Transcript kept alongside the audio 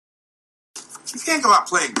You can't go out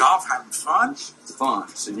playing golf having fun. Fun.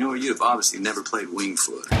 Senor, you have obviously never played wing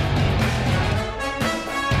foot.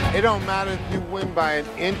 It don't matter if you win by an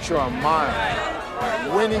inch or a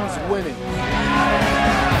mile. Winning's winning.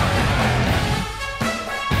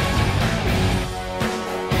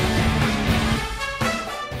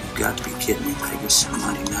 You've got to be kidding me, Vegas.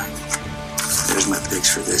 Monday night. There's my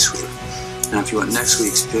picks for this week. Now, if you want next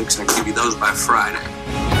week's picks, I can give you those by Friday.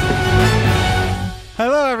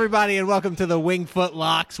 Hello, everybody, and welcome to the Wingfoot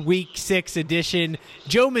Locks Week 6 edition.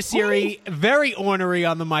 Joe Messeri, very ornery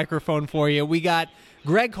on the microphone for you. We got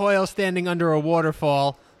Greg Hoyle standing under a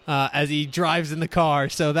waterfall as he drives in the car,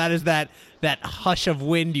 so that is that hush of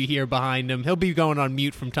wind you hear behind him. He'll be going on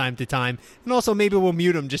mute from time to time, and also maybe we'll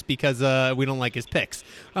mute him just because we don't like his picks.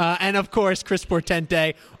 And, of course, Chris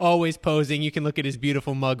Portente, always posing. You can look at his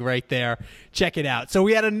beautiful mug right there. Check it out. So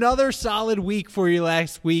we had another solid week for you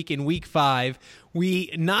last week in Week 5. We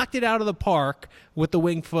knocked it out of the park with the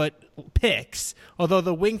Wingfoot picks, although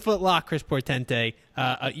the Wingfoot lock, Chris Portente,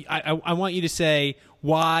 I want you to say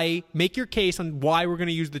why, make your case on why we're going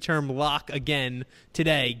to use the term lock again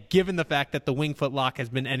today, given the fact that the Wingfoot lock has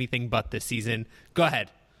been anything but this season. Go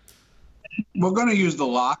ahead. We're going to use the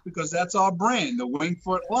lock because that's our brand, the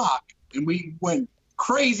Wingfoot lock. And we went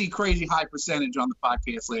crazy high percentage on the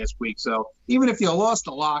podcast last week. So even if you lost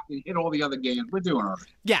the lock and hit all the other games, we're doing all right.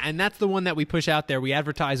 Yeah, and that's the one that we push out there. We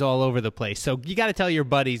advertise all over the place. So you got to tell your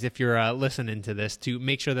buddies if you're listening to this to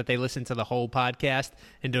make sure that they listen to the whole podcast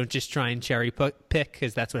and don't just try and cherry pick,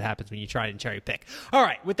 because that's what happens when you try and cherry pick. All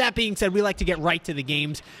right, with that being said, we like to get right to the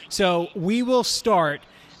games. So we will start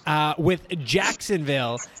with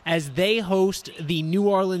Jacksonville as they host the New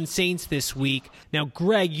Orleans Saints this week. Now,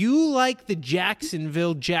 Greg, you like the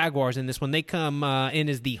Jacksonville Jaguars in this one. They come in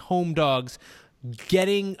as the home dogs,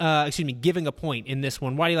 giving a point in this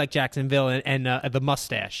one. Why do you like Jacksonville and the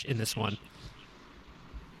mustache in this one?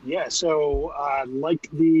 Yeah, so I like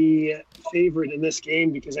the favorite in this game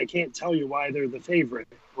because I can't tell you why they're the favorite,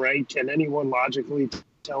 right? Can anyone logically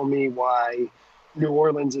tell me why New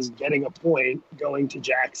Orleans is getting a point going to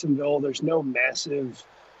Jacksonville? There's no massive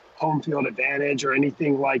home field advantage or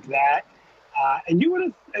anything like that. And you would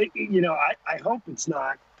have, I hope it's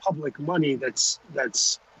not public money that's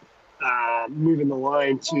moving the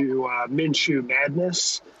line to Minshew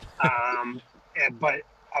madness. But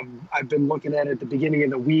I've been looking at it at the beginning of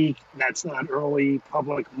the week. That's not early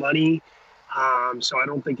public money. So I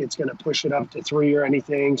don't think it's going to push it up to 3 or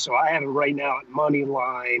anything. So I have it right now at money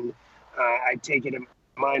line. I take it at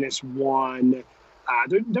 -1.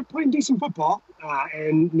 They're playing decent football,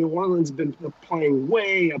 and New Orleans has been playing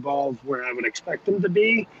way above where I would expect them to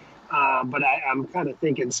be. But I'm kind of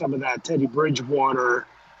thinking some of that Teddy Bridgewater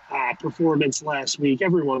performance last week.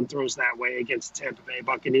 Everyone throws that way against the Tampa Bay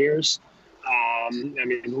Buccaneers.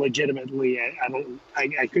 Legitimately,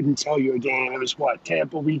 I couldn't tell you a game. It was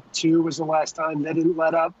Tampa Week 2 was the last time they didn't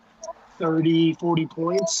let up 30, 40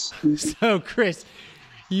 points. So, Chris,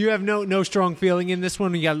 you have no strong feeling in this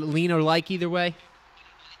one? You got lean or like either way?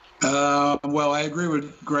 Well, I agree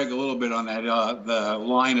with Greg a little bit on that. The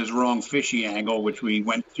line is wrong fishy angle, which we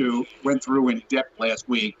went through in depth last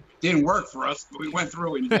week. Didn't work for us, but we went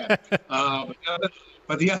through in depth.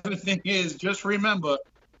 But the other thing is, just remember,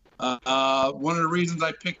 one of the reasons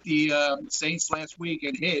I picked the Saints last week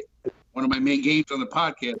and hit one of my main games on the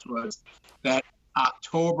podcast was that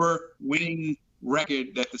October winning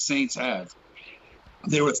record that the Saints have.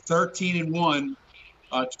 They were 13-1.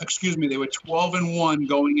 They were 12-1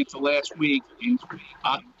 going into last week in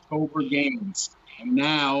October games, and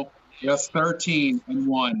now they're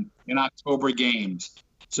 13-1 in October games.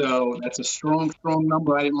 So that's a strong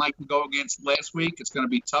number. I didn't like to go against last week. It's going to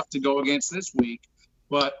be tough to go against this week,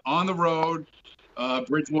 but on the road,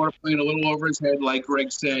 Bridgewater playing a little over his head, like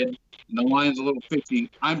Greg said. And the line's a little fishy.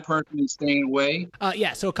 I'm personally staying away.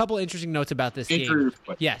 So a couple of interesting notes about this game.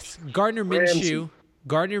 Yes, Gardner Minshew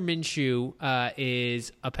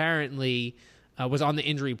is apparently was on the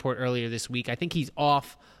injury report earlier this week. I think he's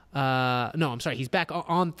off. He's back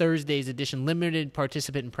on Thursday's edition. Limited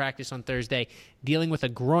participant in practice on Thursday, dealing with a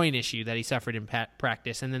groin issue that he suffered in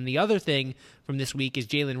practice. And then the other thing from this week is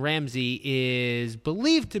Jalen Ramsey is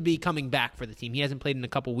believed to be coming back for the team. He hasn't played in a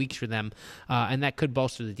couple weeks for them, and that could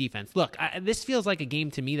bolster the defense. Look, this feels like a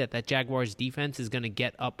game to me that Jaguars defense is going to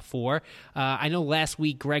get up for. I know last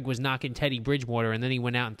week Greg was knocking Teddy Bridgewater, and then he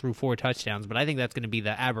went out and threw 4 touchdowns, but I think that's going to be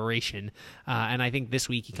the aberration. And I think this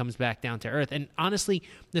week he comes back down to earth. And honestly,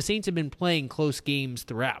 the Saints have been playing close games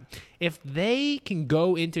throughout. If they can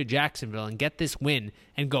go into Jacksonville and get this win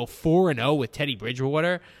and go 4-0 with Teddy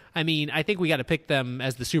Bridgewater, I mean, I think we got to pick them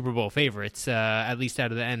as the Super Bowl favorites, at least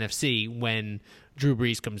out of the NFC, when Drew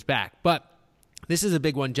Brees comes back. But This is a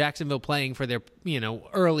big one. Jacksonville playing for their,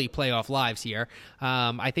 early playoff lives here.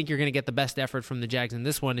 I think you're going to get the best effort from the Jags in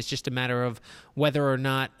this one. It's just a matter of whether or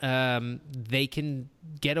not they can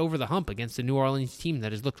get over the hump against a New Orleans team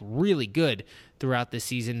that has looked really good throughout this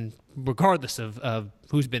season, regardless of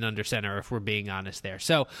who's been under center, if we're being honest there.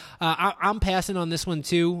 So I'm passing on this one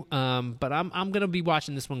too, but I'm going to be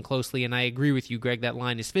watching this one closely, and I agree with you, Greg. That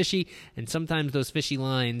line is fishy, and sometimes those fishy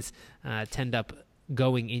lines tend up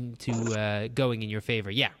going in your favor.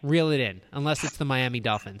 Yeah, reel it in. Unless it's the Miami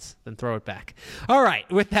Dolphins, then throw it back. All right,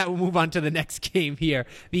 with that, we'll move on to the next game here.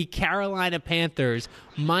 The Carolina Panthers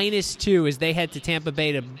 -2 as they head to Tampa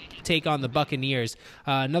Bay to take on the Buccaneers.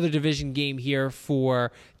 Another division game here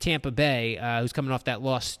for Tampa Bay, who's coming off that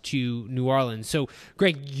loss to New Orleans. So,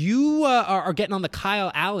 Greg, you are getting on the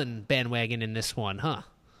Kyle Allen bandwagon in this one, huh?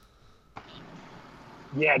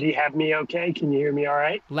 Yeah, do you have me okay? Can you hear me all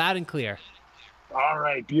right? Loud and clear. All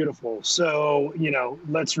right, beautiful. So,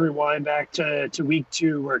 let's rewind back to week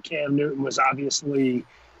 2 where Cam Newton was obviously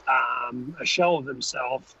a shell of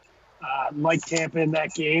himself. Like Tampa in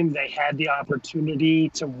that game, they had the opportunity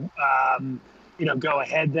to, go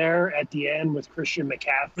ahead there at the end with Christian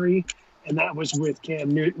McCaffrey, and that was with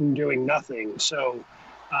Cam Newton doing nothing. So,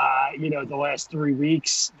 the last 3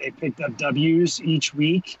 weeks, they picked up W's each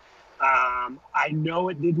week. I know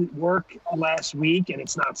it didn't work last week, and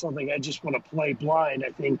it's not something I just want to play blind. I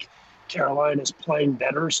think Carolina's playing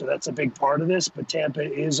better, so that's a big part of this. But Tampa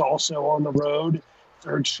is also on the road,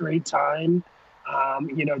 3rd straight time.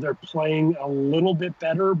 They're playing a little bit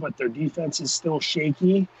better, but their defense is still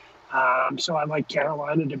shaky. So I like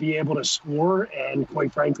Carolina to be able to score, and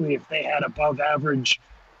quite frankly, if they had above-average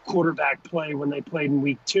quarterback play when they played in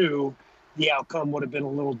week 2, the outcome would have been a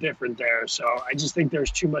little different there. So I just think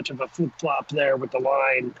there's too much of a flip-flop there with the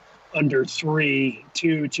line under 3,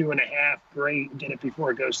 2, 2.5. Great, get it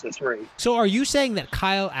before it goes to 3. So are you saying that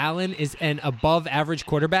Kyle Allen is an above-average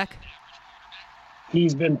quarterback?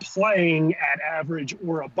 He's been playing at average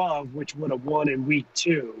or above, which would have won in week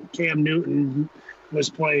 2. Cam Newton was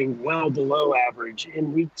playing well below average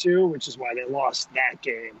in week 2, which is why they lost that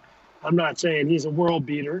game. I'm not saying he's a world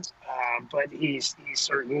beater, but he's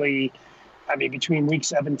certainly... between week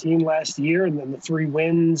 17 last year and then the 3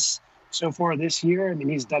 wins so far this year,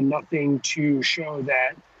 he's done nothing to show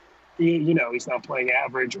that, he's not playing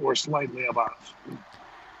average or slightly above.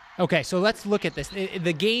 Okay, so let's look at this.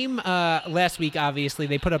 The game last week, obviously,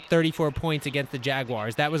 they put up 34 points against the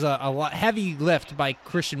Jaguars. That was a heavy lift by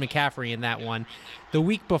Christian McCaffrey in that one. The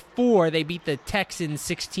week before, they beat the Texans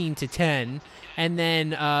 16-10, and then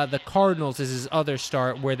the Cardinals is his other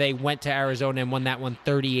start, where they went to Arizona and won that one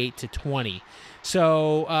 38-20.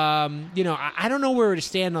 So, I don't know where to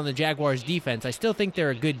stand on the Jaguars' defense. I still think they're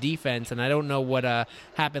a good defense, and I don't know what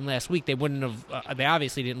happened last week. They wouldn't have. They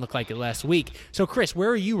obviously didn't look like it last week. So, Chris, where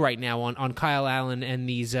are you right now on Kyle Allen and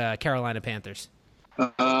these Carolina Panthers?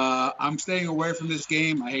 I'm staying away from this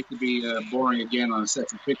game. I hate to be boring again on a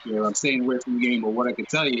second pick here. I'm staying away from the game, but what I can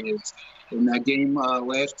tell you is in that game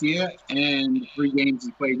last year and the 3 games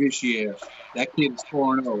he played this year, that kid is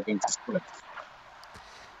 4-0 against the spread.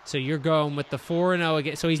 So you're going with the 4-0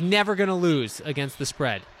 again. So he's never going to lose against the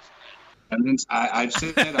spread. And then I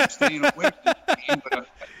said I'm staying away from the game, but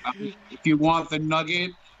if you want the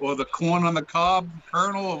nugget or the corn on the cob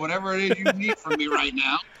kernel or whatever it is you need from me right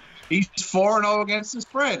now, he's 4-0 against the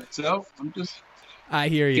spread. So I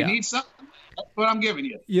hear you. You need something? That's what I'm giving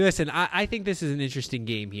you. Listen, I think this is an interesting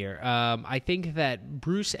game here. I think that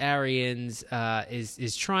Bruce Arians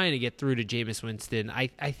is trying to get through to Jameis Winston. I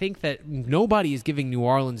think that nobody is giving New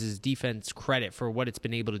Orleans' defense credit for what it's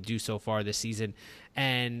been able to do so far this season.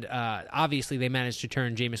 And obviously they managed to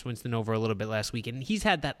turn Jameis Winston over a little bit last week. And he's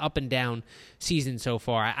had that up and down season so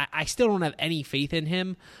far. I still don't have any faith in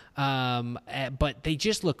him. But they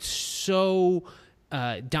just look so...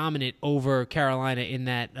 dominant over Carolina in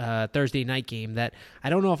that Thursday night game that I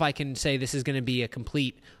don't know if I can say this is going to be a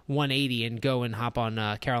complete 180 and go and hop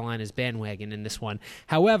on Carolina's bandwagon in this one.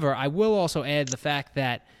 However, I will also add the fact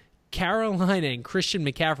that Carolina and Christian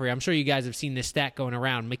McCaffrey, I'm sure you guys have seen this stat going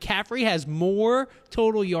around. McCaffrey has more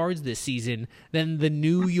total yards this season than the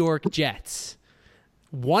New York Jets.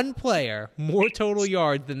 One player, more total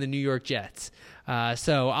yards than the New York Jets.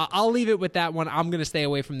 So I'll leave it with that one. I'm going to stay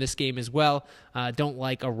away from this game as well. Don't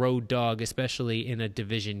like a road dog, especially in a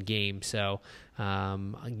division game. So,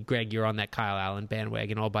 Greg, you're on that Kyle Allen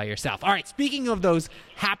bandwagon all by yourself. All right, speaking of those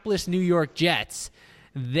hapless New York Jets,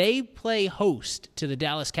 they play host to the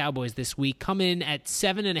Dallas Cowboys this week, come in at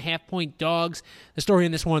 7.5-point dogs. The story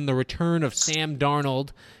in this one, the return of Sam Darnold,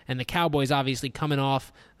 and the Cowboys obviously coming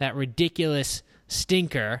off that ridiculous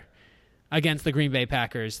stinker against the Green Bay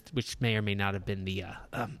Packers, which may or may not have been the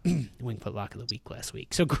Wingfoot Lock of the Week last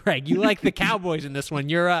week. So, Greg, you like the Cowboys in this one.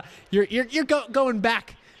 You're going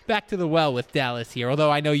back to the well with Dallas here,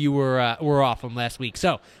 although I know you were off them last week.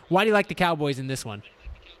 So, why do you like the Cowboys in this one?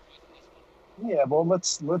 Yeah, well,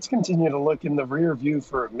 let's continue to look in the rear view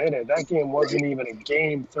for a minute. That game wasn't even a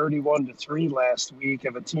game, 31-3 last week,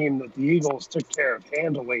 of a team that the Eagles took care of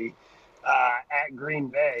handily at Green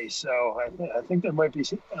Bay. So I think there might be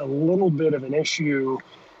a little bit of an issue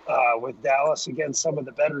with Dallas against some of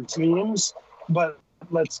the better teams. But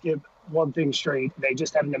let's get one thing straight. They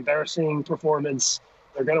just had an embarrassing performance.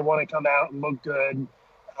 They're going to want to come out and look good.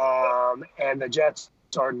 And the Jets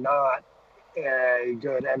are not a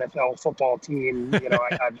good NFL football team.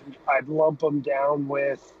 I'd lump them down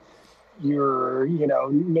with your,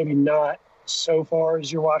 maybe not so far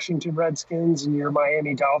as your Washington Redskins and your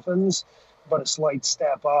Miami Dolphins, but a slight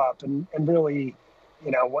step up. And really,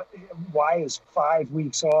 why is 5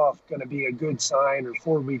 weeks off going to be a good sign, or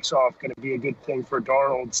 4 weeks off going to be a good thing for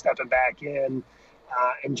Darnold stepping back in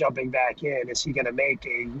and jumping back in? Is he going to make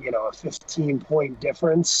a 15-point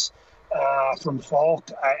difference from Falk?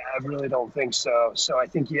 I really don't think so. So I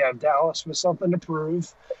think you have Dallas with something to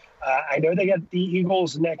prove. I know they got the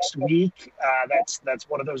Eagles next week. That's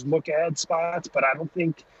one of those look ahead spots, but I don't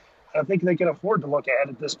think they can afford to look ahead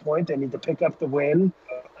at this point. They need to pick up the win.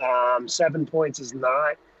 7 points is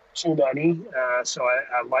not too many, so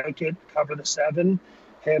I like it. Cover the 7,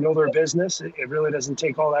 handle their business. It really doesn't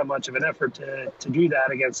take all that much of an effort to do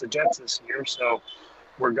that against the Jets this year. So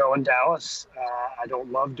we're going Dallas. I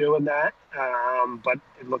don't love doing that, but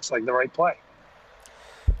it looks like the right play.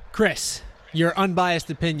 Chris, your unbiased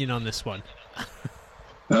opinion on this one.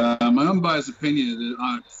 My unbiased opinion is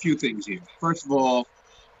on a few things here. First of all,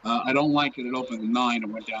 I don't like it. It opened at 9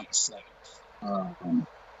 and went down to 7.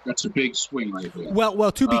 That's a big swing right there.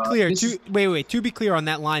 Well, to be clear, to be clear on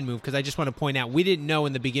that line move, because I just want to point out, we didn't know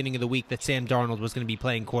in the beginning of the week that Sam Darnold was going to be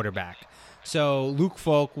playing quarterback. So Luke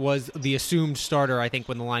Falk was the assumed starter, I think,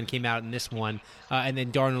 when the line came out in this one, and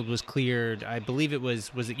then Darnold was cleared. I believe it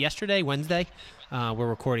was it yesterday, Wednesday? We're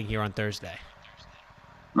recording here on Thursday.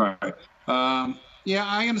 Right. Yeah,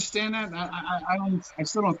 I understand that. I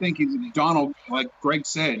still don't think Darnold, like Greg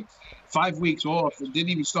said, 5 weeks off. Didn't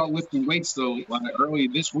even start lifting weights though early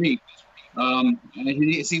this week. And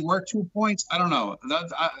has he worked 2 points? I don't know.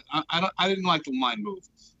 I didn't like the line move.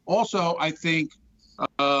 Also, I think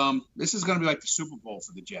this is going to be like the Super Bowl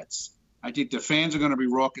for the Jets. I think the fans are going to be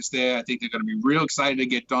raucous there. I think they're going to be real excited to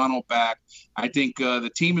get Darnold back. I think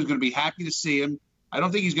the team is going to be happy to see him. I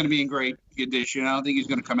don't think he's going to be in great condition. I don't think he's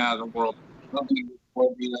going to come out of the world. I don't think he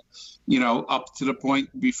will be, up to the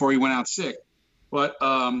point before he went out sick. But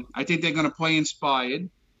I think they're going to play inspired.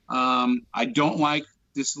 I don't like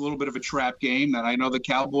this little bit of a trap game that I know the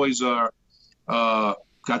Cowboys are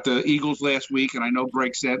got the Eagles last week, and I know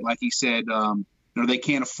Greg said, like he said, they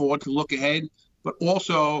can't afford to look ahead. But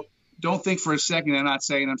also, don't think for a second they're not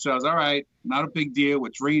saying to themselves, all right, not a big deal. We're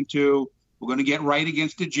 3-2. We're going to get right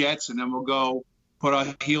against the Jets, and then we'll go put our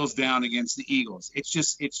heels down against the Eagles. It's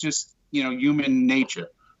just human nature.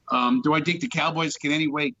 Do I think the Cowboys can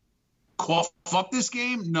anyway cough up this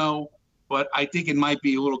game? No, but I think it might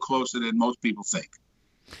be a little closer than most people think.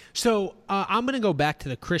 So I'm going to go back to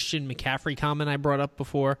the Christian McCaffrey comment I brought up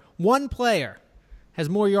before. One player has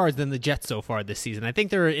more yards than the Jets so far this season. I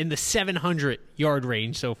think they're in the 700-yard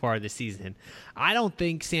range so far this season. I don't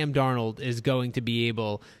think Sam Darnold is going to be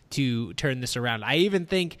able to turn this around. I even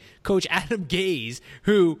think Coach Adam Gase,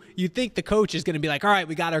 who you think the coach is going to be like, all right,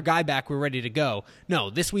 we got our guy back, we're ready to go. No,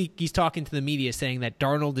 this week he's talking to the media saying that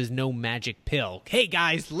Darnold is no magic pill. Hey,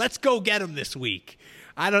 guys, let's go get him this week.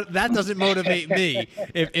 That doesn't motivate me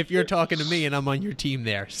if you're talking to me and I'm on your team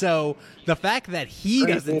there. So the fact that he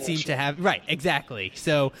doesn't seem to have right, exactly.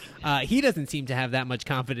 So he doesn't seem to have that much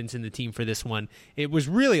confidence in the team for this one. It was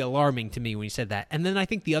really alarming to me when you said that. And then I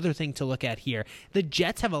think the other thing to look at here, the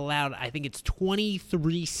Jets have allowed, I think it's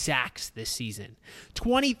 23 sacks this season.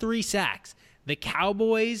 23 sacks. The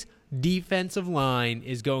Cowboys' defensive line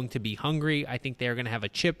is going to be hungry. I think they're going to have a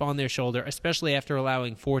chip on their shoulder, especially after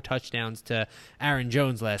allowing 4 touchdowns to Aaron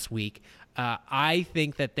Jones last week. I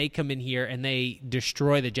think that they come in here and they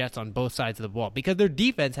destroy the Jets on both sides of the ball because the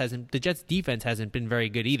Jets' defense hasn't been very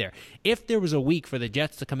good either. If there was a week for the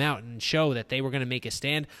Jets to come out and show that they were going to make a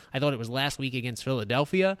stand, I thought it was last week against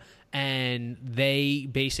Philadelphia, and they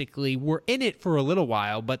basically were in it for a little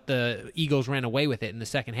while, but the Eagles ran away with it in the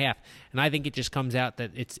second half. And I think it just comes out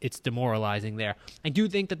that it's demoralizing there. I do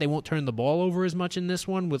think that they won't turn the ball over as much in this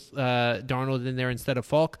one with Darnold in there instead of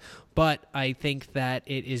Falk, but I think that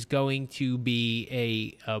it is going to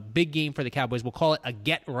be a big game for the Cowboys. We'll call it a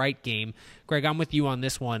get-right game. Greg, I'm with you on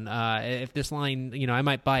this one. If this line, I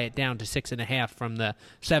might buy it down to 6.5 from the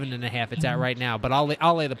 7.5 it's at right now, but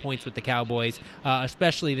I'll lay the points with the Cowboys,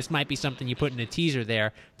 especially this might be something you put in a teaser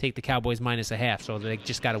there, take the Cowboys -0.5, so they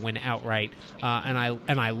just got to win outright, and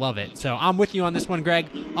I love it. So I'm with you on this one, Greg.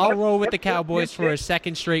 I'll roll with the Cowboys for a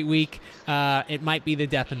second straight week. It might be the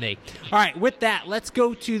death of me. All right, with that, let's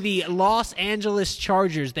go to the Los Angeles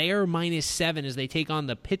Chargers. They are -7 as they take on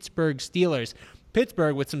the Pittsburgh Steelers.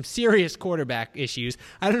 Pittsburgh with some serious quarterback issues.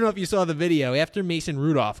 I don't know if you saw the video. After Mason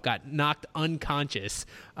Rudolph got knocked unconscious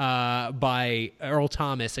by Earl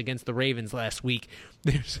Thomas against the Ravens last week,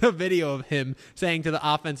 there's a video of him saying to the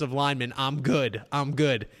offensive lineman, I'm good.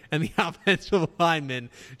 And the offensive lineman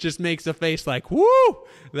just makes a face like, whoo,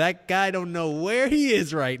 that guy don't know where he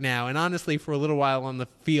is right now. And honestly, for a little while on the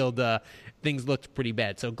field, things looked pretty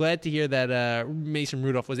bad. So glad to hear that Mason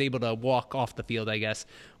Rudolph was able to walk off the field, I guess,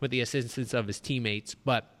 with the assistance of his teammates.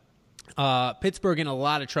 But Pittsburgh in a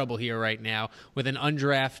lot of trouble here right now with an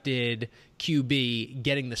undrafted QB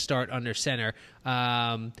getting the start under center.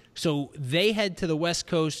 So they head to the West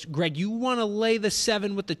Coast. Greg, you want to lay the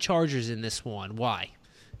 7 with the Chargers in this one. Why?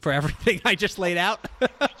 For everything I just laid out?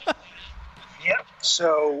 Yep.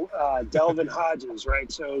 So Delvin Hodges,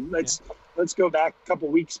 right? So let's go back a couple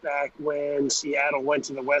weeks back when Seattle went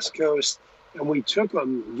to the West Coast and we took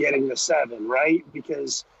them getting the 7, right?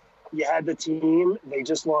 Because you had the team, they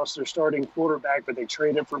just lost their starting quarterback, but they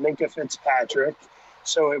traded for Minkah Fitzpatrick.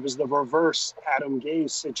 So it was the reverse Adam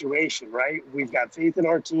Gase situation, right? We've got faith in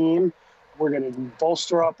our team. We're going to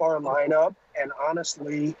bolster up our lineup. And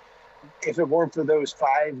honestly, if it weren't for those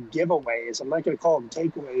 5 giveaways, I'm not going to call them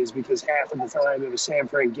takeaways because half of the time it was San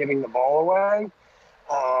Fran giving the ball away.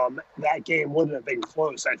 That game wouldn't have been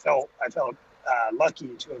close. I felt lucky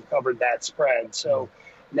to have covered that spread. So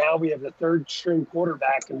now we have the third string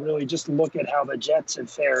quarterback, and really just look at how the Jets have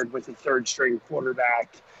fared with the third string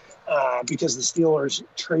quarterback because the Steelers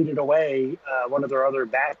traded away one of their other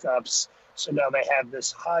backups. So now they have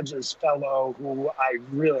this Hodges fellow who I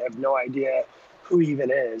really have no idea who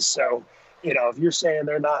even is. So, if you're saying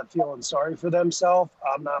they're not feeling sorry for themselves,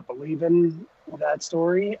 I'm not believing that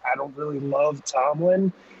story. I don't really love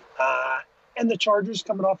Tomlin. And the Chargers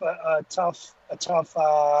coming off a tough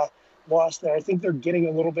loss there. I think they're getting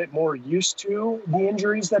a little bit more used to the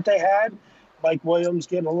injuries that they had. Mike Williams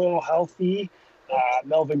getting a little healthy,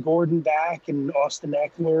 Melvin Gordon back, and Austin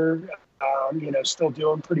Eckler, still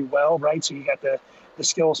doing pretty well, right? So you got the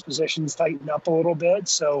skills positions tightened up a little bit.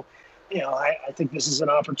 So, I think this is an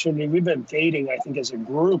opportunity. We've been fading, I think, as a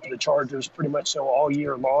group, the Chargers pretty much so all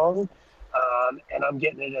year long. And I'm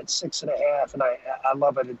getting it at 6.5, and I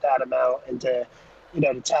love it at that amount. And to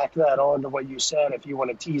tack that on to what you said, if you want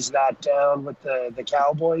to tease that down with the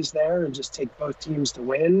Cowboys there and just take both teams to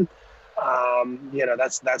win,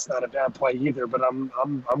 that's not a bad play either. But I'm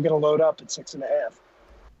going to load up at 6.5.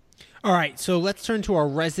 All right, so let's turn to our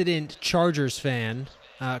resident Chargers fan,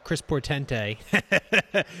 Chris Portente.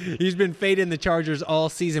 He's been fading the Chargers all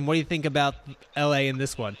season. What do you think about LA in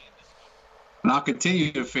this one? And I'll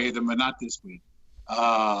continue to fade them, but not this week.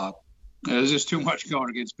 There's just too much going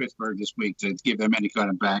against Pittsburgh this week to give them any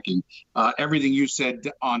kind of backing. Everything you said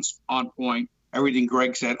on point, everything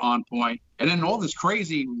Greg said on point, and then all this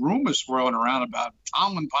crazy rumors swirling around about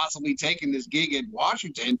Tomlin possibly taking this gig in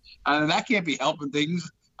Washington, and that can't be helping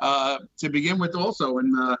things to begin with also.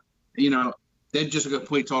 And, they're just a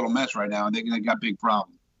complete total mess right now, and they got big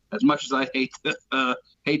problems. As much as I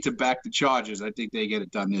hate to back the Chargers, I think they get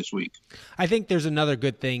it done this week. I think there's another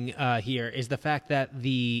good thing here is the fact that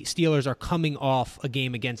the Steelers are coming off a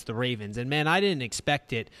game against the Ravens. And, man, I didn't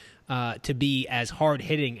expect it to be as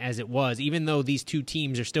hard-hitting as it was. Even though these two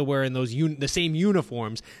teams are still wearing those the same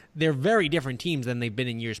uniforms, they're very different teams than they've been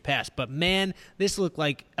in years past. But, man, this looked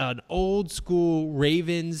like an old-school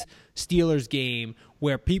Ravens-Steelers game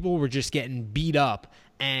where people were just getting beat up.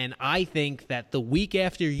 And I think that the week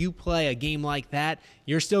after you play a game like that,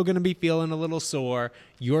 you're still going to be feeling a little sore.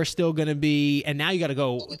 You're still going to be – and now you got to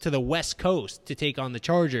go to the West Coast to take on the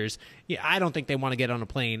Chargers. Yeah, I don't think they want to get on a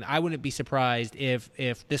plane. I wouldn't be surprised if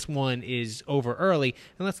this one is over early.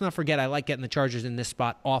 And let's not forget, I like getting the Chargers in this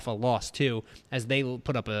spot off a loss too, as they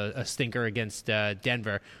put up a stinker against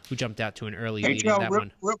Denver, who jumped out to an early lead in that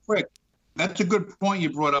one. Real quick, that's a good point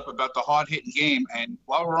you brought up about the hard-hitting game. And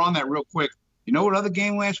while we're on that real quick, you know what other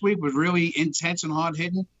game last week was really intense and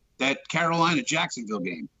hard-hitting? that Carolina-Jacksonville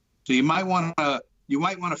game. So you might want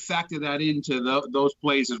to factor that into those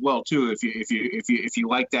plays as well too. If you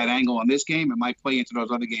like that angle on this game, it might play into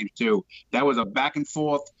those other games too. That was a back and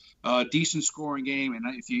forth, decent scoring game, and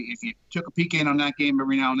if you took a peek in on that game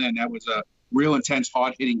every now and then, that was a real intense,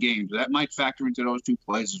 hard hitting game. So that might factor into those two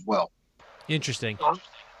plays as well. Interesting.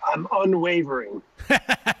 I'm unwavering.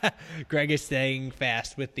 Greg is staying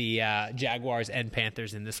fast with the Jaguars and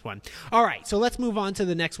Panthers in this one. All right, so let's move on to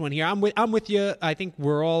the next one here. I'm with you. I think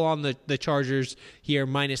we're all on the Chargers here,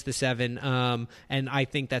 minus the 7. And I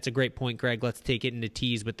think that's a great point, Greg. Let's take it into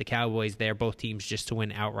tease with the Cowboys there, both teams just to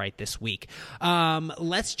win outright this week.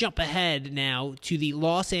 Let's jump ahead now to the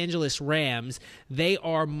Los Angeles Rams. They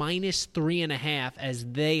are minus 3.5 as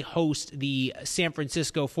they host the San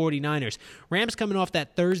Francisco 49ers. Rams coming off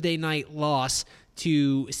that Thursday night loss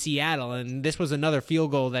to Seattle, and this was another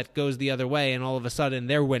field goal that goes the other way, and all of a sudden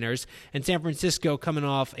they're winners. And San Francisco coming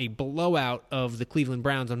off a blowout of the Cleveland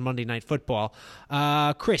Browns on Monday Night Football.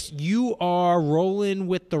 Chris, you are rolling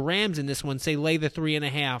with the Rams in this one. Say lay the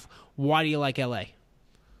 3.5. Why do you like LA?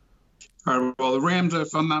 All right, well, the Rams,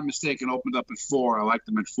 if I'm not mistaken, opened up at 4. I like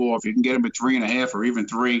them at 4. If you can get them at 3.5 or even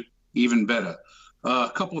 3, even better.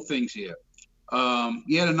 A couple of things here.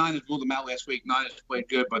 The Niners blew them out last week. Niners played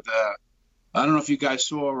good, but I don't know if you guys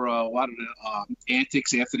saw a lot of the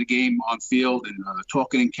antics after the game on field and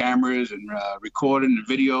talking in cameras and recording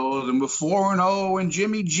the videos, and we're 4-0 and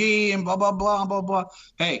Jimmy G and blah, blah, blah, blah, blah.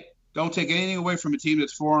 Hey, don't take anything away from a team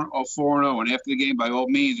that's 4-0, and after the game, by all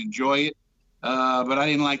means, enjoy it. But I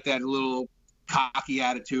didn't like that little cocky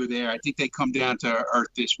attitude there. I think they come down to earth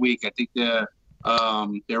this week. I think their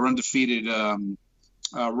undefeated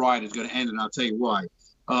ride is going to end, and I'll tell you why.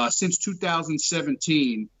 Since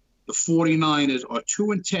 2017, the 49ers are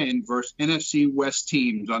 2-10 versus NFC West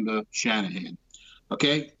teams under Shanahan.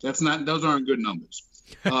 Okay, those aren't good numbers.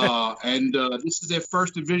 And this is their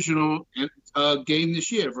first divisional game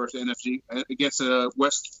this year versus against a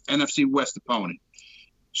NFC West opponent.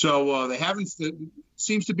 So they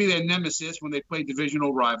seems to be their nemesis when they play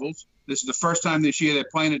divisional rivals. This is the first time this year they're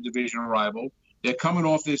playing a divisional rival. They're coming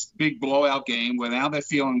off this big blowout game where now they're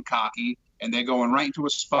feeling cocky, and they're going right into a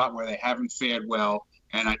spot where they haven't fared well,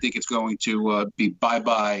 and I think it's going to be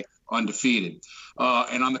bye-bye undefeated.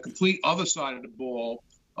 And on the complete other side of the ball,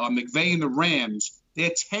 McVay and the Rams, they're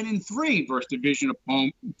 10-3 versus division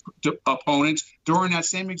opponents during that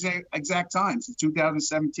same exact time since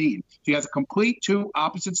 2017. So you have the complete two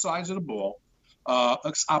opposite sides of the ball.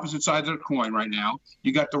 Opposite sides of the coin right now.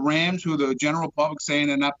 You got the Rams, who the general public saying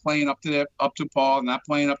they're not playing up to par, not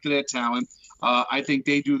playing up to their talent. I think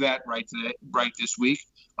they do that right this week.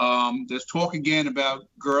 There's talk again about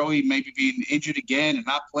Gurley maybe being injured again and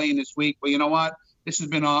not playing this week. But you know what? This has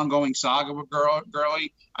been an ongoing saga with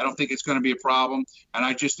Gurley. I don't think it's going to be a problem, and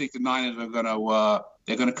I just think the Niners are going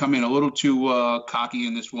to come in a little too cocky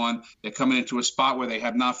in this one. They're coming into a spot where they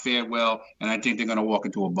have not fared well, and I think they're going to walk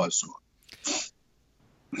into a buzzsaw.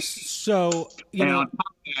 So, on top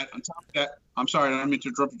of that, I'm sorry, I didn't mean to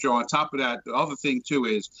interrupt you, Joe. On top of that, the other thing too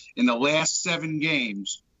is in the last 7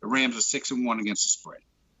 games, the Rams are 6-1 against the spread.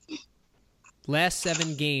 Last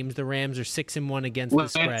 7 games, the Rams are 6-1 against the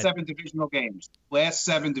spread. Last 7 divisional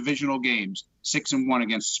games. 6-1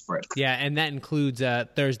 against the spread. Yeah, and that includes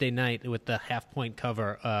Thursday night with the half-point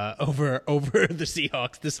cover over the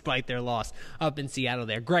Seahawks, despite their loss up in Seattle.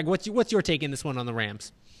 There, Greg, what's your take in this one on the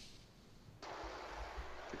Rams?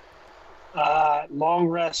 Long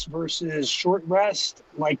rest versus short rest,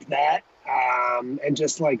 like that. And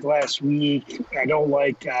just like last week, I don't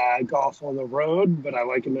like golf on the road, but I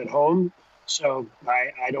like them at home. So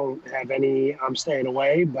I don't have any, I'm staying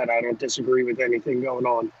away, but I don't disagree with anything going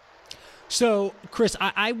on. So, Chris,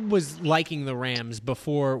 I was liking the Rams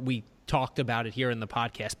before we talked about it here in the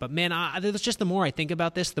podcast, but man, there's just the more I think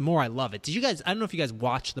about this, the more I love it. Did you guys, I don't know if you guys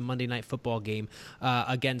watched the Monday Night Football game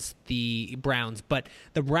against the Browns, but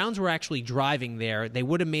the Browns were actually driving there. They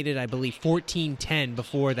would have made it, I believe, 14-10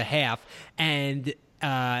 before the half, and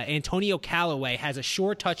Antonio Callaway has a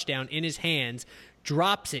short touchdown in his hands,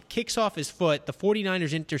 drops it, kicks off his foot. The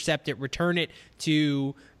 49ers intercept it, return it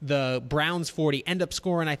to the Browns 40, end up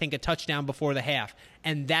scoring, I think, a touchdown before the half.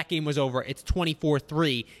 And that game was over. It's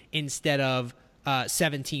 24-3 instead of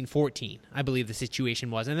 17-14, I believe the situation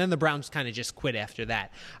was. And then the Browns kind of just quit after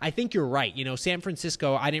that. I think you're right. You know, San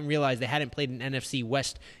Francisco, I didn't realize they hadn't played an NFC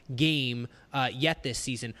West game yet this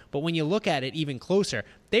season. But when you look at it even closer,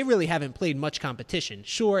 they really haven't played much competition.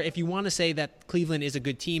 Sure, if you want to say that Cleveland is a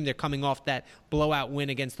good team, they're coming off that blowout win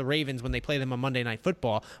against the Ravens when they play them on Monday Night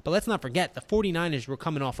Football. But let's not forget, the 49ers were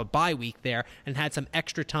coming off a bye week there and had some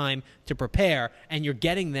extra time to prepare, and you're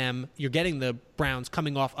getting the Browns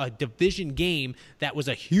coming off a division game that was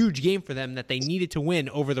a huge game for them that they needed to win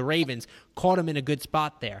over the Ravens, caught them in a good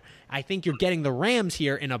spot there. I think you're getting the Rams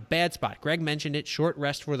here in a bad spot. Greg mentioned it, short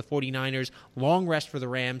rest for the 49ers, long rest for the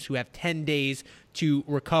Rams, who have 10 days to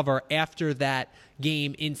recover after that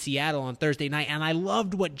game in Seattle on Thursday night. And I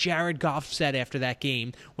loved what Jared Goff said after that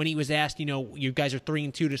game when he was asked, you guys are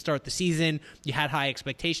 3-2 to start the season. You had high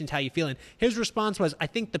expectations. How you feeling? His response was, I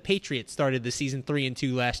think the Patriots started the season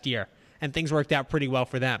 3-2 last year, and things worked out pretty well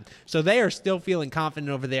for them. So they are still feeling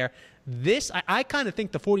confident over there. I kind of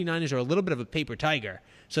think the 49ers are a little bit of a paper tiger.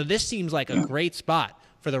 So this seems like a great spot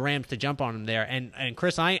for the Rams to jump on them there. And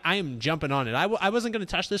Chris, I am jumping on it. I wasn't going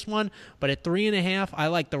to touch this one, but at 3.5, I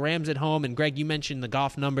like the Rams at home. And Greg, you mentioned the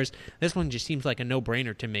Goff numbers. This one just seems like a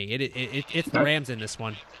no-brainer to me. It's the Rams in this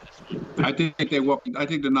one. I think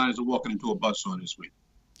the Niners are walking into a buzzsaw this week.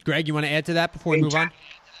 Greg, you want to add to that before we move on?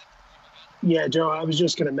 Yeah, Joe, I was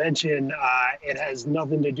just going to mention it has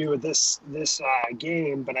nothing to do with this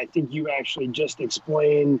game, but I think you actually just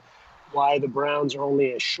explained why the Browns are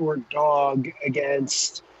only a short dog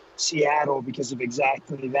against Seattle because of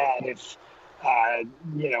exactly that. If,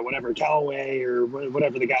 whatever Callaway or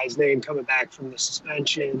whatever the guy's name coming back from the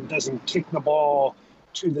suspension doesn't kick the ball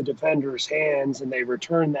to the defender's hands and they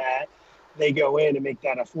return that, they go in and make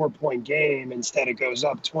that a 4-point game. Instead, it goes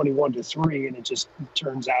up 21-3, and it just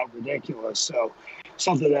turns out ridiculous. So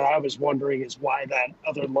something that I was wondering is why that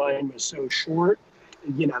other line was so short.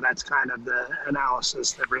 That's kind of the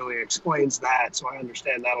analysis that really explains that. So I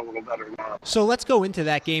understand that a little better now. So let's go into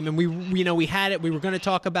that game. And we had it. We were going to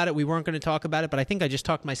talk about it. We weren't going to talk about it, but I think I just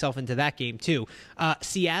talked myself into that game too.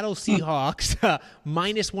 Seattle Seahawks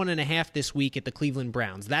 -1.5 this week at the Cleveland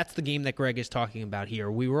Browns. That's the game that Greg is talking about here.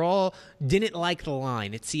 We were all didn't like the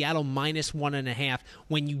line. It's Seattle -1.5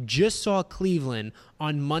 when you just saw Cleveland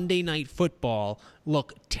on Monday Night Football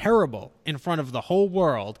look terrible in front of the whole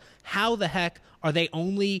world. How the heck are they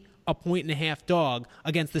only a 1.5 dog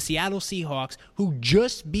against the Seattle Seahawks, who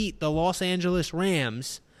just beat the Los Angeles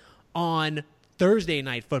Rams on Thursday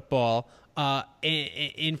Night Football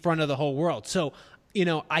in front of the whole world? So,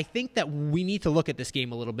 I think that we need to look at this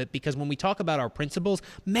game a little bit, because when we talk about our principles,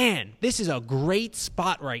 man, this is a great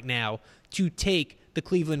spot right now to take the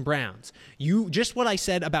Cleveland Browns. Just what I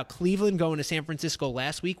said about Cleveland going to San Francisco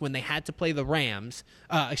last week when they had to play the Ravens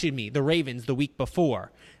the week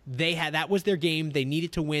before. That was their game. They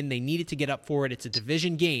needed to win. They needed to get up for it. It's a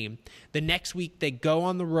division game. The next week they go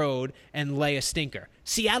on the road and lay a stinker.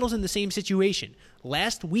 Seattle's in the same situation.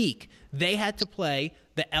 Last week they had to play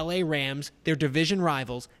the LA Rams, their division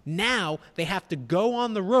rivals. Now they have to go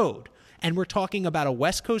on the road. And we're talking about a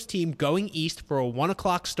West Coast team going east for a 1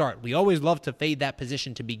 o'clock start. We always love to fade that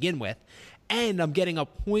position to begin with. And I'm getting a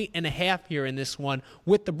 1.5 here in this one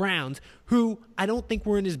with the Browns, who I don't think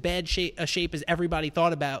were in as bad shape as everybody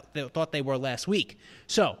thought they were last week.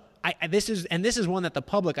 So this is one that the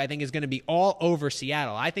public, I think, is going to be all over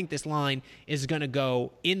Seattle. I think this line is going to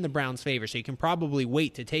go in the Browns' favor, so you can probably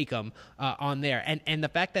wait to take them on there. And the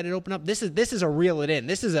fact that it opened up, this is a reel it in.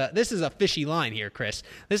 This is a fishy line here, Chris.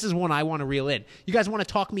 This is one I want to reel in. You guys want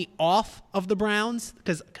to talk me off of the Browns?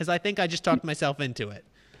 Because I think I just talked myself into it.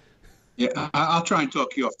 Yeah, I'll try and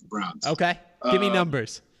talk you off the Browns. Okay, give me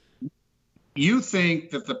numbers. You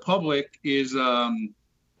think that the public is going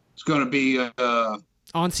to be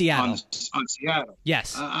on Seattle? On Seattle.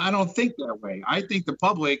 Yes. I don't think that way. I think the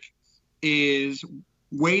public is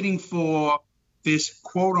waiting for this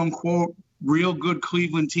quote-unquote real good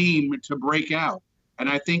Cleveland team to break out. And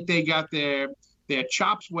I think they got their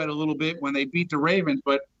chops wet a little bit when they beat the Ravens.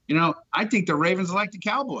 But, I think the Ravens are like the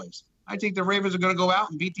Cowboys. I think the Ravens are going to go out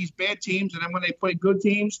and beat these bad teams. And then when they play good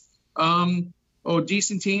teams,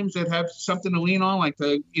 decent teams that have something to lean on, like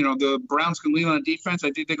the Browns can lean on defense,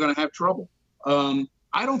 I think they're going to have trouble.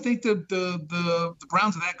 I don't think the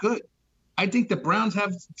Browns are that good. I think the Browns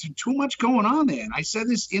have too much going on there. And I said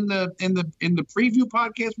this in the preview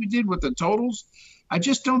podcast we did with the totals. I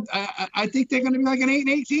just don't. I think they're going to be like an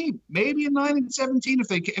 8-8 team, maybe a 9-17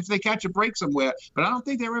 if they catch a break somewhere. But I don't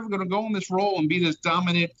think they're ever going to go on this roll and be this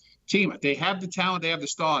dominant team. They have the talent, they have the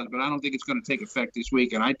stars, but I don't think it's going to take effect this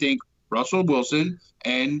week. And I think Russell Wilson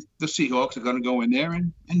and the Seahawks are going to go in there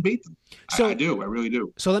and beat them. So I do. I really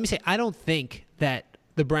do. So let me say, I don't think that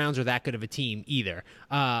the Browns are that good of a team either.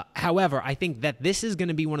 However, I think that this is going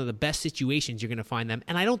to be one of the best situations you're going to find them,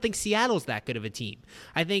 and I don't think Seattle's that good of a team.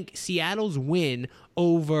 I think Seattle's win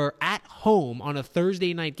over at home on a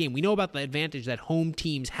Thursday night game, we know about the advantage that home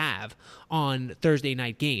teams have on Thursday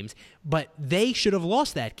night games, but they should have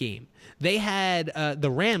lost that game. They had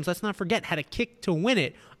the Rams, let's not forget, had a kick to win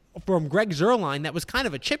it from Greg Zuerlein that was kind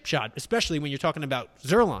of a chip shot, especially when you're talking about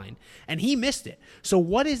Zuerlein, and he missed it. So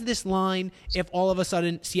what is this line if all of a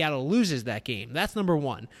sudden Seattle loses that game? That's number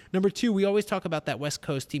one. Number two, we always talk about that West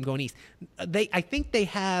Coast team going east. I think they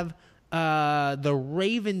have the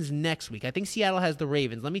Ravens next week. I think Seattle has the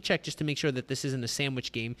Ravens. Let me check just to make sure that this isn't a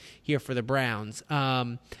sandwich game here for the Browns.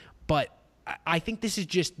 But I think this is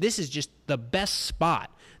just the best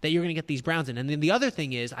spot that you're going to get these Browns in. And then the other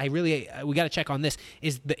thing is, we got to check on this,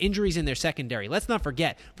 is the injuries in their secondary. Let's not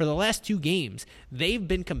forget, for the last 2 games, they've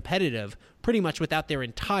been competitive pretty much without their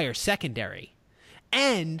entire secondary.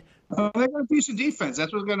 And they got a decent defense.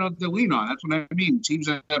 That's what they're going to lean on. That's what I mean. Teams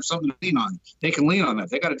that have something to lean on, they can lean on that.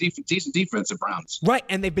 They got a decent defense, the Browns. Right,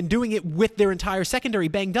 and they've been doing it with their entire secondary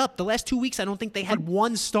banged up. The last 2 weeks, I don't think they had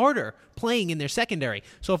one starter playing in their secondary.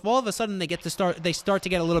 So if all of a sudden they start to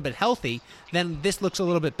get a little bit healthy, then this looks a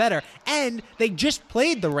little bit better. And they just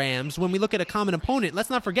played the Rams. When we look at a common opponent, let's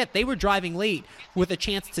not forget they were driving late with a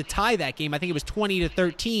chance to tie that game. I think it was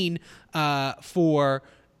 20-13 for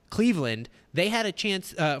Cleveland. They had a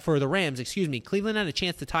chance for the Rams, Cleveland had a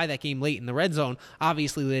chance to tie that game late in the red zone.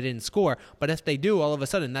 Obviously, they didn't score. But if they do, all of a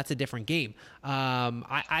sudden, that's a different game.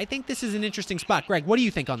 I think this is an interesting spot. Greg, what do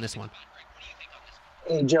you think on this one?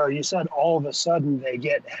 Hey, Joe, you said all of a sudden they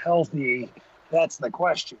get healthy. That's the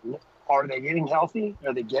question. Are they getting healthy?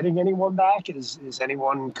 Are they getting anyone back? Is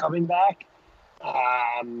anyone coming back?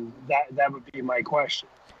 That would be my question.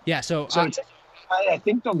 Yeah, so I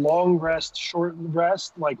think the long rest, short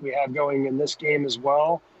rest, like we have going in this game as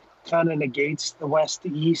well, kind of negates the west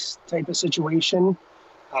to east type of situation.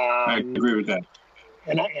 I agree with that.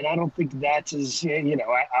 And I don't think that's as,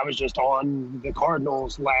 I was just on the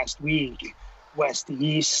Cardinals last week, west to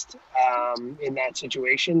east in that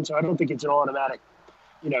situation. So I don't think it's an automatic,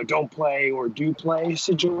 don't play or do play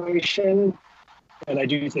situation. And I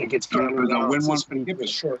do think it's kind of a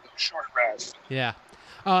short rest. Yeah.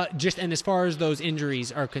 And as far as those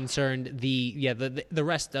injuries are concerned, the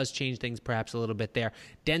rest does change things perhaps a little bit there.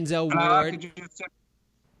 Denzel Ward.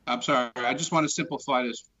 I'm sorry. I just want to simplify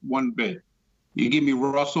this one bit. You give me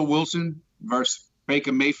Russell Wilson versus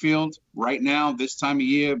Baker Mayfield right now, this time of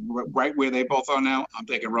year, right where they both are now. I'm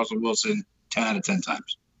taking Russell Wilson 10 out of 10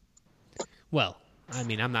 times. Well, I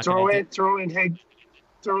mean, I'm not going to throw in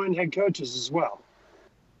head coaches as well.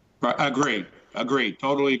 Agreed.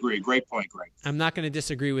 Totally agree. Great point, Greg. I'm not going to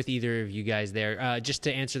disagree with either of you guys there. Just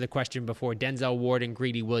to answer the question before, Denzel Ward and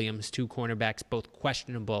Greedy Williams, 2 cornerbacks, both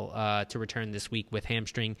questionable to return this week with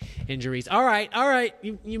hamstring injuries. All right.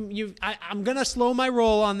 I'm going to slow my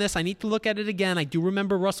roll on this. I need to look at it again. I do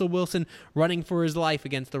remember Russell Wilson running for his life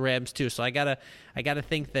against the Rams too, so I gotta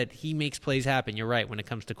think that he makes plays happen. You're right when it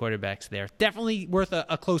comes to quarterbacks there. Definitely worth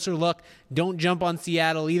a closer look. Don't jump on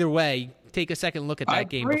Seattle either way. Take a second look at that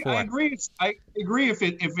game before. I agree.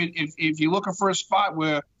 If you're looking for a spot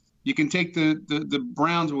where you can take the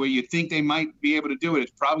Browns where you think they might be able to do it,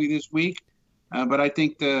 it's probably this week. But I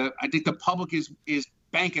think the public is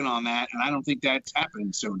banking on that, and I don't think that's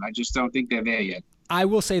happening soon. I just don't think they're there yet. I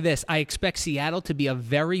will say this: I expect Seattle to be a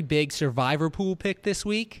very big survivor pool pick this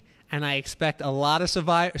week, and I expect a lot of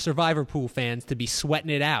survivor pool fans to be sweating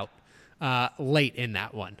it out late in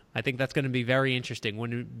that one. I think that's going to be very interesting.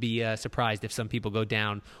 Wouldn't be surprised if some people go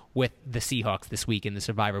down with the Seahawks this week in the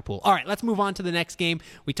survivor pool. All right, let's move on to the next game.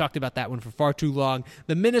 We talked about that one for far too long.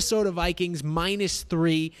 The Minnesota Vikings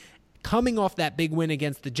 -3. Coming off that big win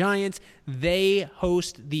against the Giants, they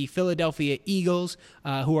host the Philadelphia Eagles,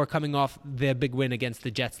 who are coming off their big win against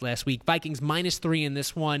the Jets last week. Vikings -3 in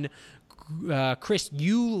this one. Chris,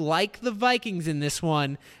 you like the Vikings in this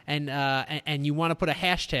one, and you want to put a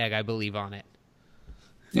hashtag, I believe, on it.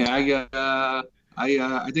 Yeah,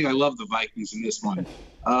 I think I love the Vikings in this one.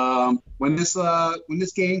 When this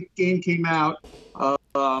game came out, I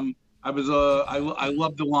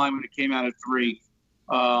loved the line when it came out at 3.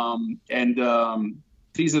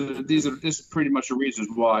 This is pretty much the reasons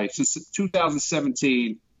why. Since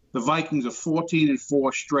 2017, the Vikings are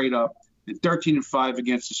 14-4 straight up, and 13-5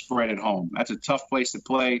 against the spread at home. That's a tough place to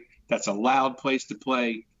play. That's a loud place to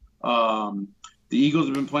play. The Eagles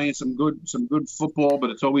have been playing some good football, but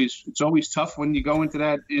it's always tough when you go into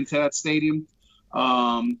that stadium.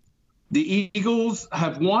 The Eagles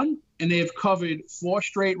have won and they have covered 4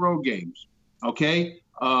 straight road games. Okay,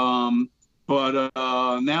 but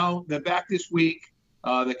now they're back this week.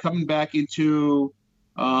 They're coming back into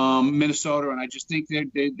Minnesota, and I just think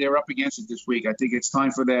they're up against it this week. I think it's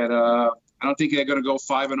time for that. I don't think they're going to go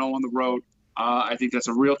 5-0 on the road. I think that's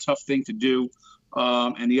a real tough thing to do.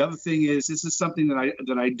 And the other thing is, this is something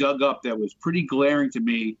that I dug up that was pretty glaring to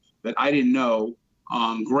me that I didn't know.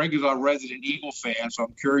 Greg is our resident Eagle fan, so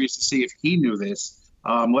I'm curious to see if he knew this.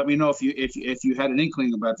 Let me know if you had an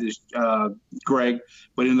inkling about this, Greg.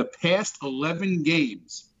 But in the past 11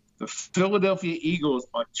 games, the Philadelphia Eagles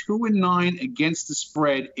are 2-9 against the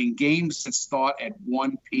spread in games that start at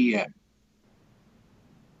 1 p.m.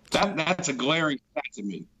 That's a glaring fact to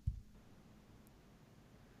me.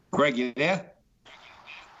 Greg, you there?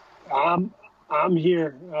 I'm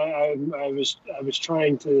here. I was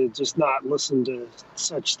trying to just not listen to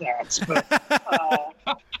such stats, but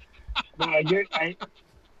no,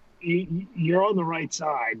 you're on the right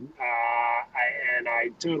side, and I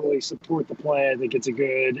totally support the play. I think it's a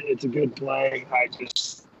good play. I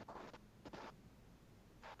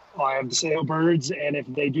have the Sailbirds, and if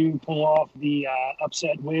they do pull off the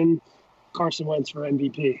upset win, Carson Wentz for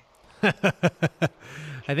MVP.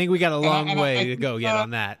 I think we got a long way to go yet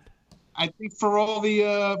on that. I think for all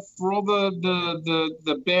the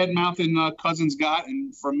bad mouthing Cousins got,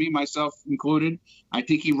 and for me myself included, I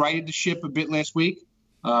think he righted the ship a bit last week.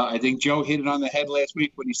 I think Joe hit it on the head last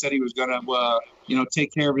week when he said he was going to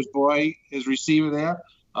take care of his boy, his receiver there.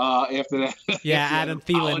 After that, yeah, Adam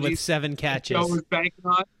Thielen with 7 catches. Joe was banking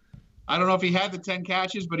on. I don't know if he had the 10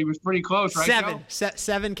 catches, but he was pretty close, right?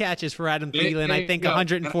 Seven catches for Adam Thielen. I think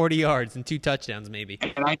 140 yards and 2 touchdowns, maybe.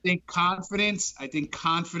 And I think confidence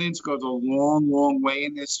goes a long, long way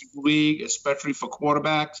in this league, especially for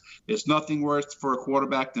quarterbacks. There's nothing worse for a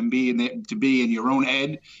quarterback than to be in your own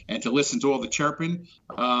head and to listen to all the chirping.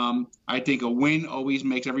 I think a win always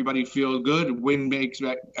makes everybody feel good. A win makes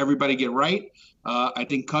everybody get right. I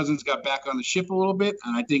think Cousins got back on the ship a little bit,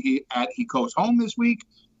 and I think he goes home this week.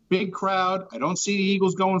 Big crowd. I don't see the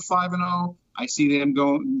Eagles going 5-0. I see them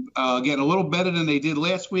going getting a little better than they did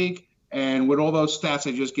last week. And with all those stats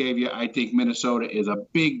I just gave you, I think Minnesota is a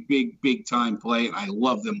big, big, big time play, and I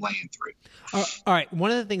love them laying 3. All right.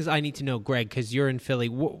 One of the things I need to know, Greg, because you're in Philly,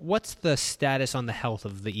 what's the status on the health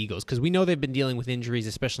of the Eagles? Because we know they've been dealing with injuries,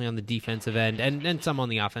 especially on the defensive end and some on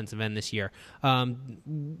the offensive end this year.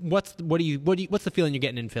 What's the feeling you're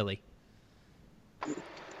getting in Philly?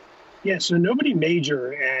 Yeah, so nobody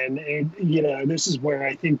major, and this is where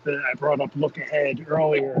I think that I brought up look ahead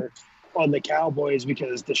earlier on the Cowboys,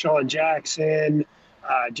 because Deshaun Jackson,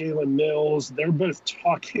 Jalen Mills, they're both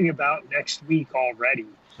talking about next week already.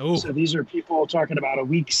 Ooh. So these are people talking about a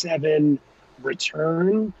Week 7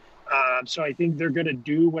 return. So I think they're going to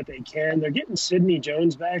do what they can. They're getting Sidney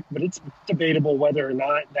Jones back, but it's debatable whether or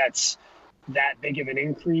not that's that big of an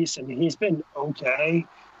increase. I mean, he's been okay.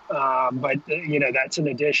 But that's an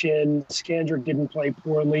addition. Skandrick didn't play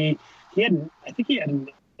poorly. I think he had an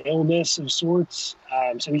illness of sorts.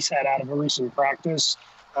 So he sat out of a recent practice.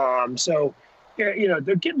 So they're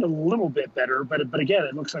getting a little bit better, but again,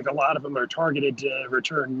 it looks like a lot of them are targeted to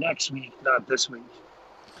return next week, not this week.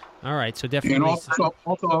 All right. So definitely. And also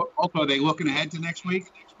are they looking ahead to next week?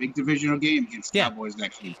 Big divisional game against Cowboys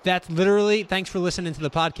next week. That's literally, thanks for listening to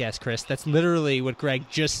the podcast, Chris. That's literally what Greg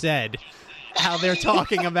just said. How they're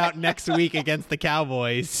talking about next week against the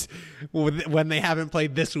Cowboys when they haven't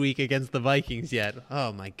played this week against the Vikings yet.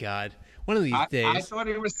 Oh my God! One of these days. I thought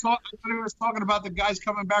he was talking about the guys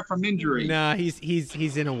coming back from injury. No,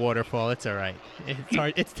 he's in a waterfall. It's all right. It's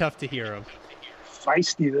hard. It's tough to hear him.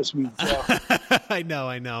 Feisty this week, Joe. I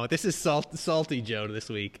know. This is salty Joe this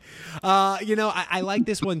week. I like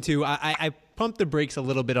this one too. I pumped the brakes a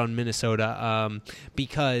little bit on Minnesota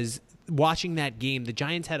because watching that game, the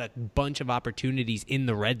Giants had a bunch of opportunities in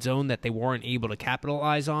the red zone that they weren't able to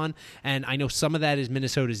capitalize on. And I know some of that is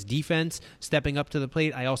Minnesota's defense stepping up to the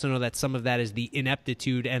plate. I also know that some of that is the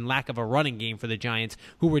ineptitude and lack of a running game for the Giants,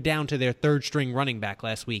 who were down to their third-string running back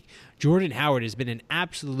last week. Jordan Howard has been an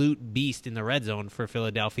absolute beast in the red zone for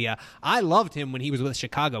Philadelphia. I loved him when he was with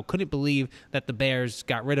Chicago. Couldn't believe that the Bears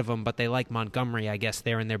got rid of him, but they like Montgomery, I guess,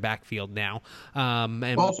 they're in their backfield now.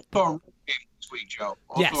 And also, week, Joe.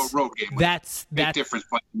 Also yes, a road game. That's big difference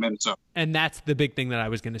playing Minnesota. And that's the big thing that I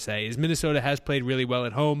was going to say is Minnesota has played really well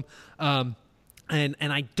at home. And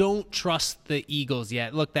I don't trust the Eagles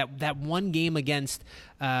yet. Look, that one game against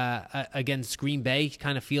Green Bay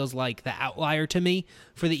kind of feels like the outlier to me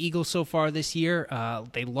for the Eagles so far this year.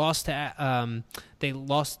 They lost to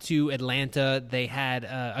Atlanta. They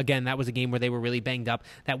had again, that was a game where they were really banged up.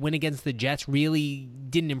 That win against the Jets really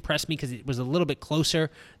didn't impress me because it was a little bit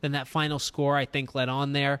closer than that final score I think led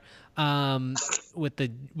on there with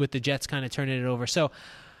the Jets kind of turning it over. So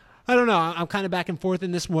I don't know. I'm kind of back and forth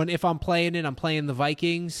in this one. If I'm playing it, I'm playing the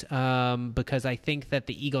Vikings because I think that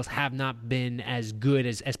the Eagles have not been as good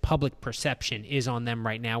as public perception is on them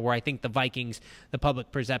right now, where I think the Vikings, the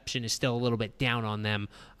public perception is still a little bit down on them.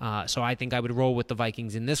 So I think I would roll with the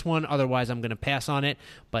Vikings in this one. Otherwise, I'm going to pass on it.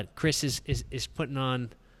 But Chris is putting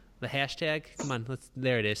on the hashtag. Come on,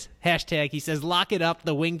 there it is. Hashtag. He says, lock it up,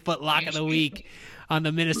 the Wingfoot lock of the week on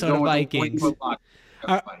the Minnesota Vikings. Wingfoot lock.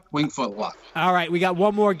 All right, we got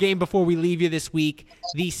one more game before we leave you this week.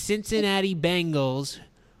 The Cincinnati Bengals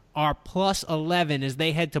are plus 11 as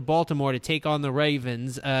they head to Baltimore to take on the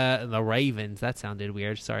Ravens. That sounded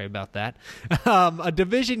weird. Sorry about that. A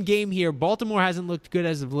division game here. Baltimore hasn't looked good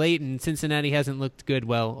as of late, and Cincinnati hasn't looked good,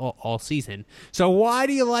 well, all season. So why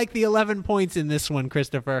do you like the 11 points in this one,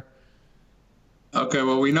 Christopher? Okay,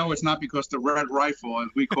 well, we know it's not because the Red Rifle, as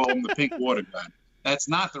we call him, the pink water gun. That's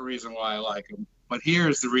not the reason why I like him. But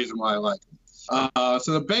here's the reason why I like them.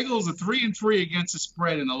 So the Bengals are 3-3 against the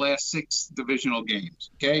spread in the last 6 divisional games.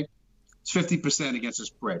 Okay, it's 50% against the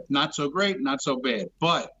spread. Not so great, not so bad.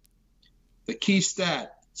 But the key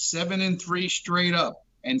stat: 7-3 straight up,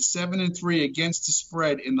 and 7-3 against the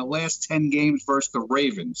spread in the last 10 games versus the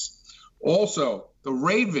Ravens. Also, the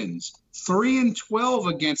Ravens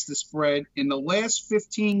 3-12 against the spread in the last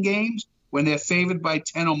 15 games when they're favored by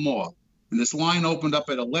 10 or more. And this line opened up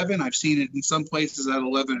at 11. I've seen it in some places at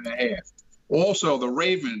 11.5. Also, the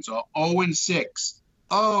Ravens are 0-6.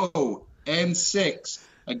 0-6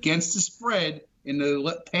 against the spread in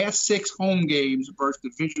the past 6 home games versus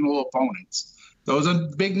divisional opponents. Those are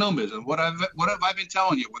big numbers. And what have I been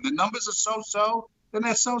telling you? When the numbers are so-so, then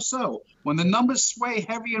they're so-so. When the numbers sway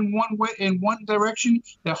heavy in one direction,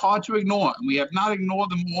 they're hard to ignore. And we have not ignored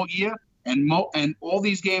them all year. And all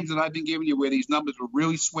these games that I've been giving you where these numbers were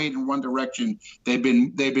really swayed in one direction, they've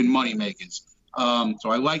been money makers.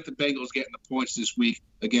 So I like the Bengals getting the points this week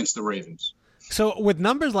against the Ravens. So with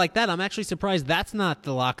numbers like that, I'm actually surprised that's not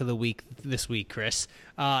the lock of the week this week, Chris.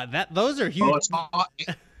 Those are huge. Well,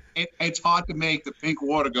 it's hard to make the pink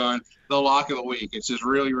water gun the lock of the week. It's just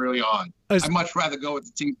really, really hard. I'd much rather go with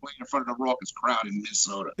the team playing in front of the raucous crowd in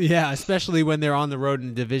Minnesota. Yeah, especially when they're on the road in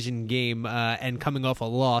a division game and coming off a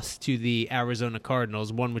loss to the Arizona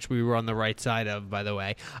Cardinals, one which we were on the right side of, by the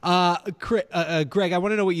way. Greg, I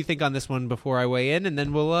want to know what you think on this one before I weigh in, and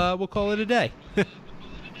then we'll call it a day.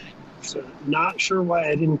 So not sure why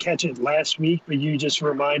I didn't catch it last week, but you just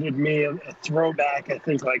reminded me of a throwback, I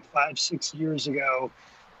think like 5-6 years ago.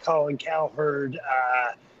 Colin Cowherd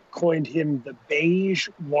coined him the beige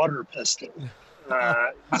water pistol.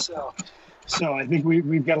 So I think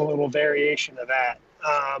we've got a little variation of that.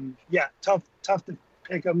 Tough to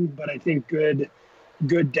pick them, but I think good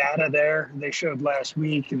data there. They showed last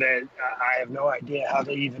week that I have no idea how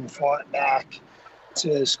they even fought back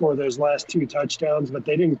to score those last 2 touchdowns, but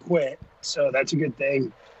they didn't quit, so that's a good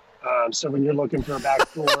thing. So when you're looking for a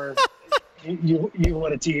backdoor, you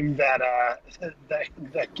want a team that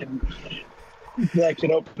can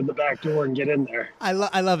open the back door and get in there. I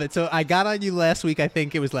love it. So I got on you last week. I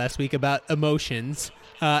think it was last week about emotions,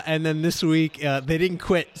 and then this week they didn't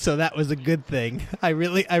quit, so that was a good thing. I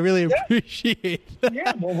really appreciate that.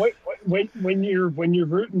 Yeah. Well, when you're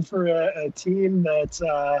rooting for a team that's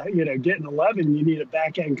getting 11, you need a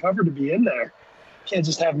back end cover to be in there. You can't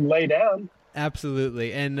just have them lay down.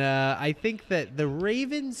 Absolutely. And I think that the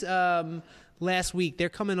Ravens last week, they're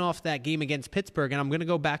coming off that game against Pittsburgh, and I'm going to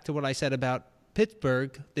go back to what I said about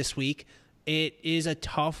Pittsburgh this week. It is a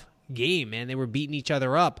tough game, man. They were beating each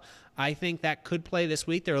other up. I think that could play this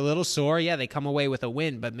week. They're a little sore. Yeah, they come away with a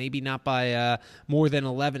win, but maybe not by more than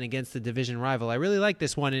 11 against the division rival. I really like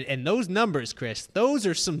this one. And those numbers, Chris, those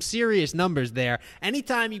are some serious numbers there.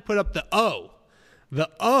 Anytime you put up the O,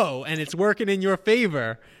 and it's working in your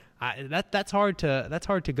favor, that's hard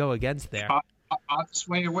to go against there. I'll just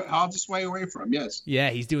sway away from. Yes. Yeah,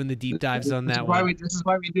 he's doing the deep dives on that one. This is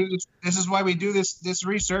why we do this. This is why we do this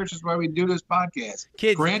research. This is why we do this podcast.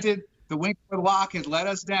 Kids, granted, the Wingfoot lock has let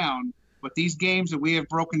us down, but these games that we have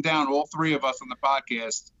broken down, all 3 of us on the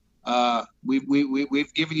podcast,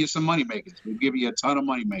 we've given you some money makers. We've given you a ton of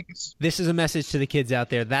money makers. This is a message to the kids out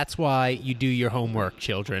there. That's why you do your homework,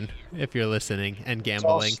 children, if you're listening and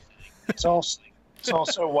gambling. It's also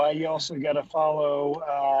why you also got to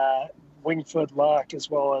follow Wingfoot Lock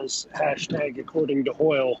as well as hashtag according to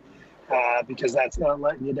Hoyle, because that's not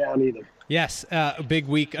letting you down either. Yes,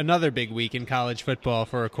 another big week in college football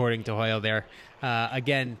for According to Hoyle there.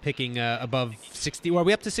 Again, picking above 60. Are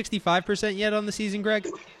we up to 65% yet on the season, Greg?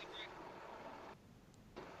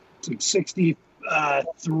 It's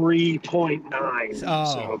 63.9.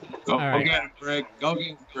 Oh, Go right. get him, Greg. Go get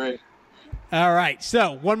him, Greg. All right,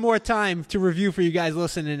 so one more time to review for you guys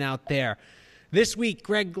listening out there. This week,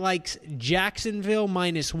 Greg likes Jacksonville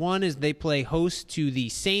 -1 as they play host to the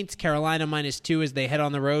Saints. Carolina -2 as they head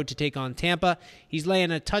on the road to take on Tampa. He's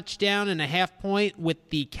laying a touchdown and a half point with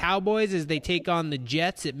the Cowboys as they take on the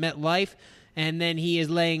Jets at MetLife. And then he is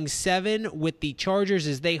laying 7 with the Chargers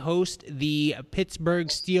as they host the Pittsburgh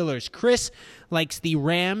Steelers. Chris likes the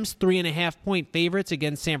Rams 3.5-point favorites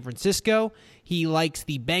against San Francisco. He likes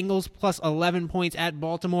the Bengals plus 11 points at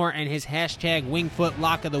Baltimore, and his hashtag Wingfoot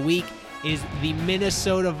Lock of the Week is the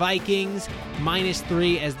Minnesota Vikings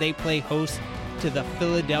 -3 as they play host to the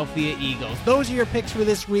Philadelphia Eagles. Those are your picks for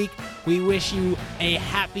this week. We wish you a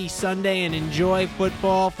happy Sunday and enjoy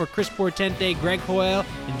football. For Chris Portente, Greg Hoyle,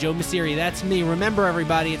 and Joe Messeri, that's me. Remember,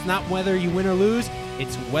 everybody, it's not whether you win or lose,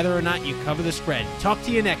 it's whether or not you cover the spread. Talk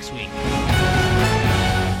to you next week.